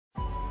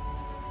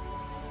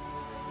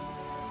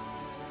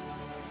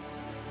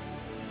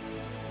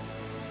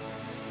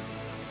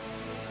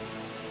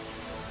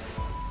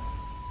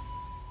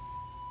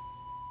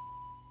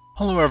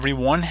Hello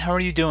everyone, how are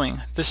you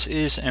doing? This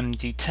is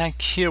MD Tech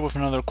here with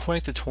another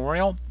quick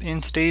tutorial. In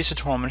today's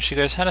tutorial, I'm going to show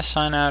you guys how to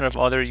sign out of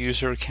other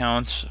user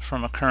accounts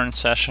from a current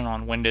session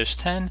on Windows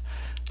 10.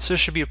 So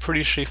this should be a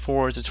pretty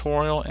straightforward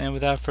tutorial, and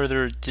without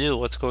further ado,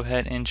 let's go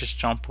ahead and just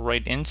jump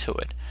right into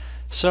it.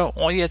 So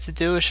all you have to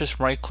do is just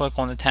right click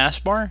on the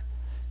taskbar,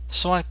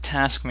 select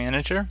Task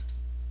Manager,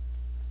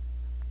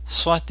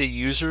 select the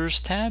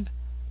Users tab,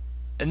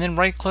 and then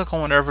right click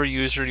on whatever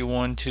user you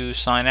want to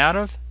sign out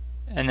of,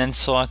 and then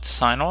select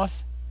Sign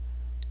Off.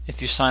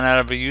 If you sign out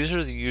of a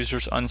user, the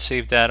user's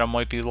unsaved data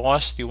might be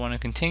lost. You want to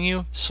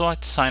continue,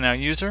 select Sign Out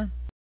User,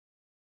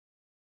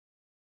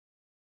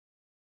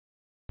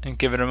 and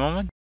give it a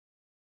moment.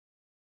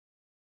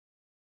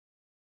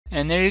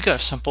 And there you go,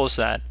 simple as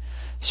that.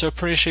 So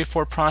pretty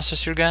straightforward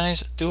process here,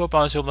 guys. Do hope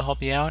I was able to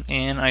help you out,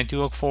 and I do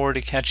look forward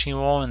to catching you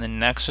all in the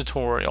next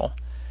tutorial.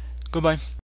 Goodbye.